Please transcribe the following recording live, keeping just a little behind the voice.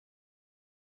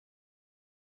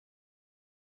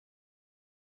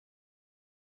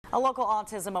A local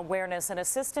autism awareness and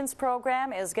assistance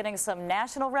program is getting some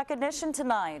national recognition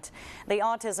tonight. The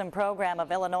Autism Program of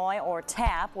Illinois, or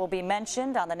TAP, will be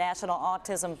mentioned on the National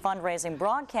Autism Fundraising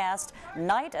broadcast,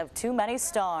 Night of Too Many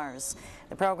Stars.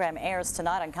 The program airs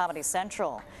tonight on Comedy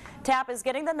Central. TAP is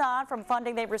getting the nod from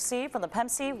funding they received from the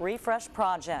Pepsi Refresh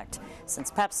Project. Since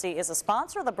Pepsi is a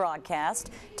sponsor of the broadcast,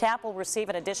 TAP will receive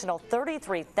an additional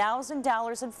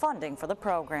 $33,000 in funding for the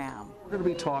program. We're going to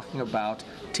be talking about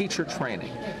teacher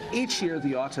training. Each year,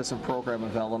 the Autism Program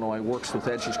of Illinois works with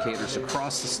educators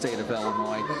across the state of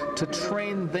Illinois to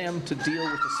train them to deal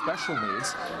with the special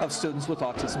needs of students with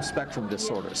autism spectrum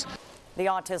disorders. The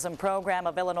Autism Program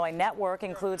of Illinois network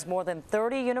includes more than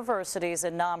 30 universities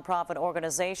and nonprofit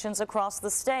organizations across the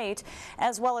state,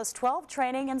 as well as 12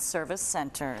 training and service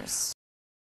centers.